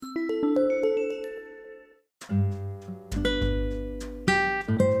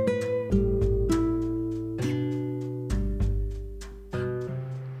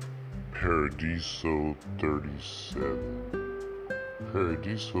Paradiso 37.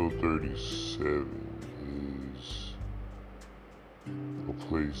 Paradiso 37 is a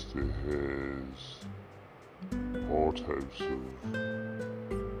place that has all types of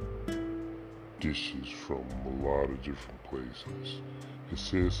dishes from a lot of different places. It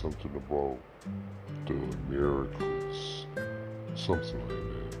says something about the Americas, something like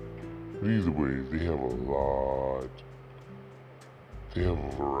that. But either way, they have a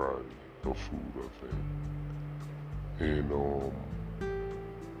variety of food, I think. And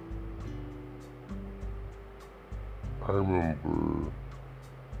I remember,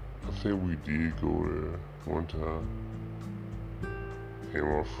 I think we did go there one time, and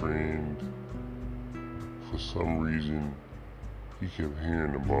my friend, for some reason, he kept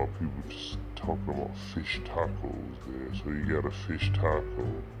hearing about people just talking about fish tacos there. So he got a fish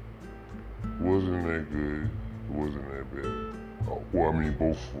taco. Wasn't that good. It wasn't that bad. Oh, well, I mean,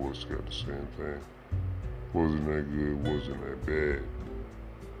 both of us got the same thing. Wasn't that good. Wasn't that bad.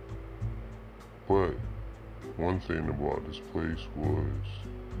 But one thing about this place was,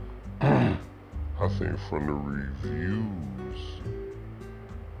 I think from the reviews,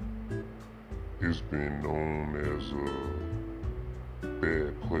 it's been known as a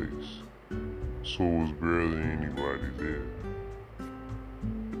bad place. So it was barely anybody there.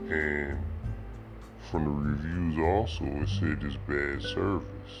 And from the reviews also, it said it's bad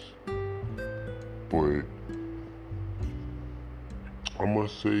service. But I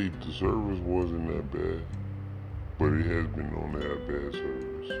must say the service wasn't that bad, but it has been known to have bad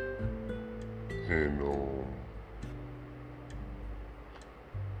service. And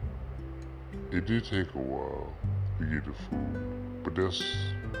it did take a while to get the food, but it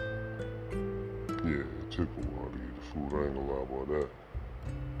took a while to get the food, I ain't gonna lie about that.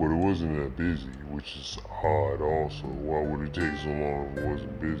 But it wasn't that busy, which is odd also. Why would it take so long if it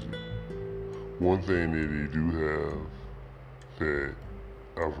wasn't busy? One thing that they do have that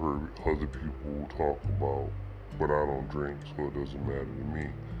I've heard other people talk about, but I don't drink, so it doesn't matter to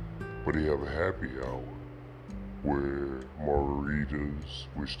me. But they have a happy hour where margaritas,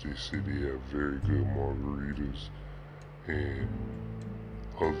 which they say they have very good margaritas, and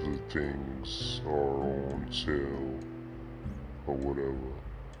other things are on sale or whatever,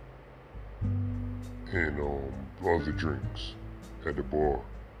 and other drinks at the bar.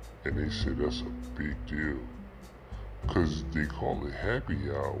 And they say that's a big deal, cause they call it happy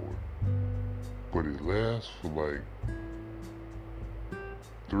hour, but it lasts for like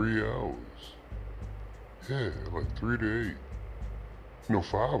 3 hours. Yeah, like 3 to 8. No,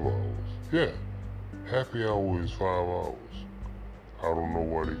 5 hours. Yeah, happy hour is 5 hours. I don't know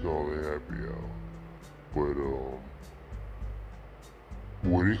why they call it happy hour, but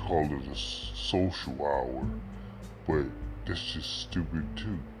well, they call it a social hour, but that's just stupid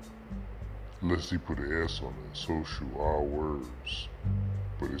too. Unless they put an S on it, social hours.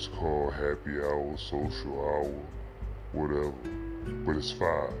 But it's called happy hour, social hour, whatever. But it's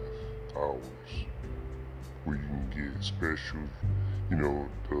 5 hours where you can get specials, the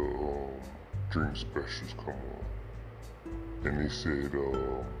drink specials come on. And they said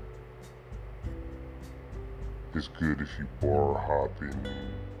it's good if you bar hopping,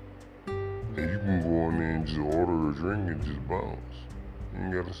 and you can go in there and just order a drink and just bounce. You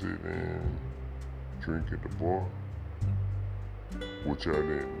ain't gotta sit there and drink at the bar, which I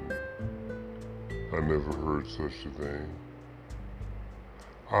didn't. I never heard such a thing.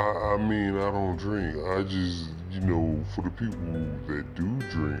 I mean, I don't drink. I just, for the people that do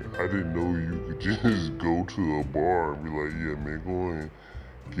drink, I didn't know you could just go to a bar and be like, yeah, man, go and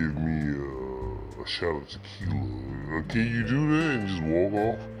give me a shot of tequila. Can you do that and just walk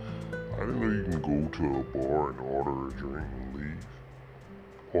off? I didn't know you can go to a bar and order a drink and leave.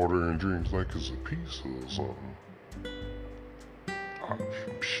 Ordering drinks like it's a pizza or something.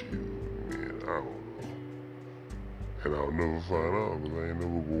 Shit, man, I don't know. And I'll never find out because I ain't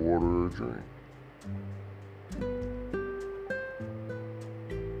never go order a drink.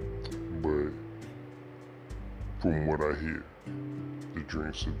 But from what I hear, the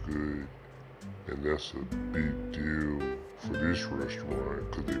drinks are good, and that's a big deal for this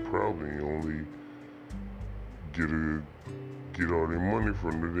restaurant because they probably only get all their money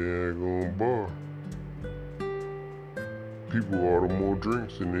from the daggone bar. People order more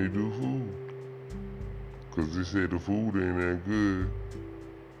drinks than they do food. Cause they say the food ain't that good,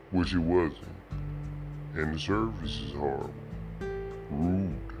 which it wasn't. And the service is horrible.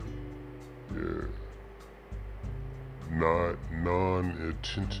 Rude. Yeah. Not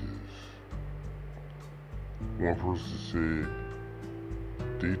non-attentive. One person said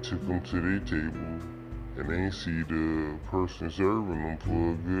they took them to their table and they ain't see the person serving them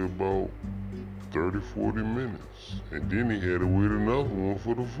for a good about 30, 40 minutes. And then he had to wait another one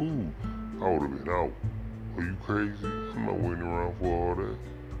for the food. I would have been out. Are you crazy? I'm not waiting around for all that.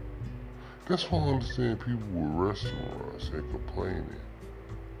 That's why I understand people with restaurants and complaining.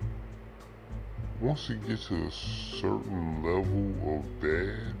 Once you get to a certain level of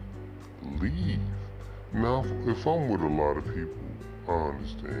bad, leave. Now, if I'm with a lot of people, I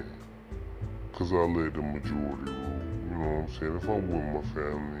understand. Because I let the majority rule. You know what I'm saying? If I'm with my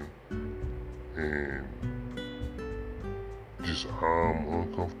family and just I'm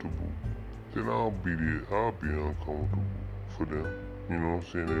uncomfortable, then I'll be uncomfortable for them. You know what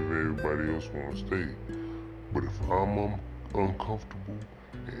I'm saying? If everybody else want to stay. But if I'm uncomfortable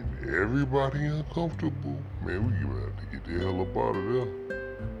and everybody uncomfortable, man, we gonna have to get the hell up out of there.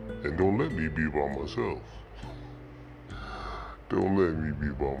 And don't let me be by myself. Don't let me be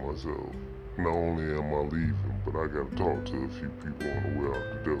by myself. Not only am I leaving, but I gotta talk to a few people on the way out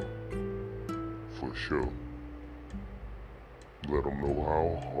the door. For sure. Let them know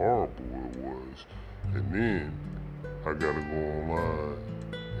how horrible it was. And then I gotta go online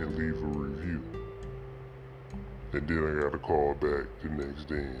and leave a review. And then I gotta call back the next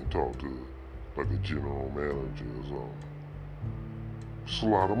day and talk to like a general manager or something. It's a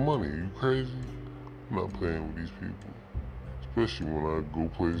lot of money. You crazy? I'm not playing with these people. Especially when I go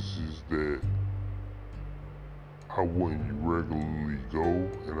places that I wouldn't regularly go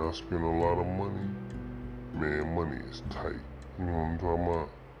and I spend a lot of money. Man, money is tight. You know what I'm talking about?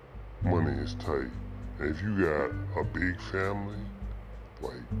 Money is tight. And if you got a big family,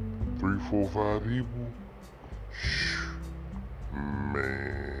 like 3, 4, 5 people,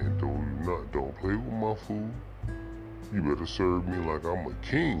 man, don't play with my food. You better serve me like I'm a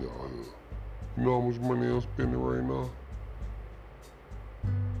king out here. You know how much money I'm spending right now?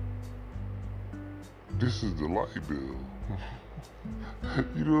 This is the light bill.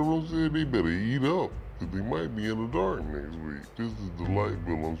 You know what I'm saying? They better eat up, because they might be in the dark next week. This is the light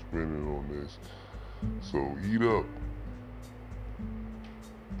bill I'm spending on this. So eat up.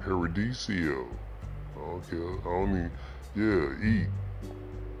 Paradiso. Okay, I don't need, yeah, eat.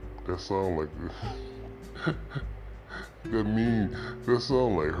 That sound like that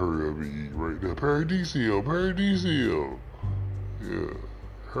sound like hurry up and eat right there. Paradiso, Paradiso. Yeah,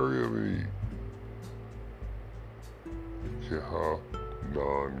 hurry up and eat. Look at how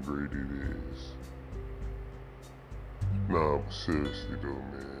non-great it is. Nah, but seriously though,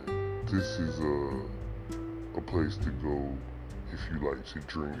 man, this is a place to go if you like to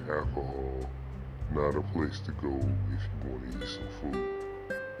drink alcohol, not a place to go if you want to eat some food.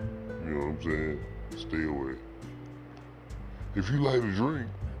 You know what I'm saying? Stay away. If you like to drink,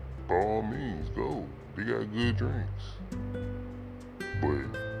 by all means, go. They got good drinks. But,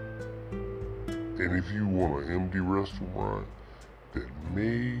 and if you want an empty restaurant that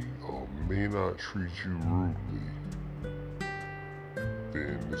may or may not treat you rudely,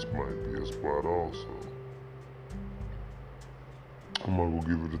 then this might be a spot also. I'm gonna go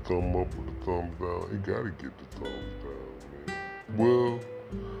give it a thumb up or the thumbs down. It gotta get the thumbs down, man. Well,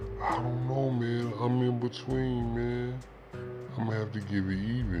 I don't know, man. I'm in between, man. I'm gonna have to give it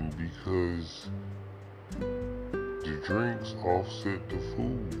even because the drinks offset the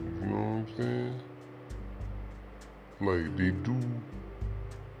food. You know what I'm saying? Like, they do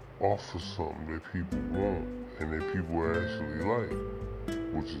offer something that people want and that people actually like,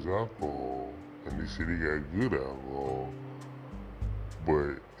 which is alcohol. And they say they got good alcohol,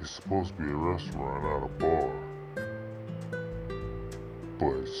 but it's supposed to be a restaurant, not a bar.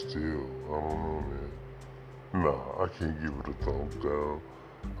 But still, I don't know, man. Nah, I can't give it a thumbs down.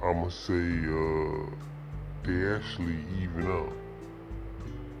 I'ma say, they actually even out.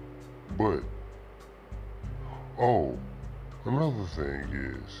 But, oh, another thing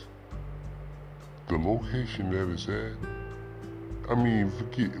is, the location that it's at, I mean,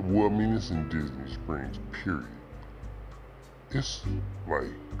 it's in Disney Springs, period. It's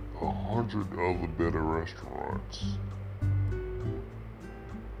like 100 other better restaurants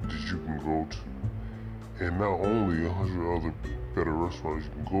that you can go to. And not only 100 other better restaurants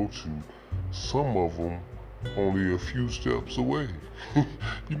you can go to, some of them only a few steps away.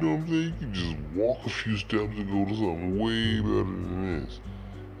 You know what I'm saying? You can just walk a few steps and go to something way better than this.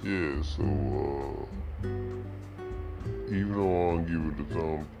 Yeah, so, even though I don't give it a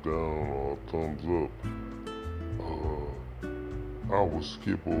thumbs down or a thumbs up, I will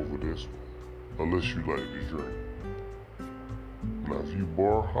skip over this one, unless you like to drink. Now, if you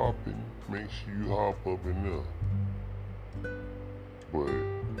bar hopping, make sure you hop up in there. But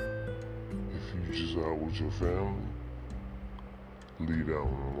if you just out with your family, leave that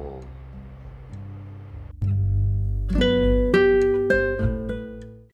one alone.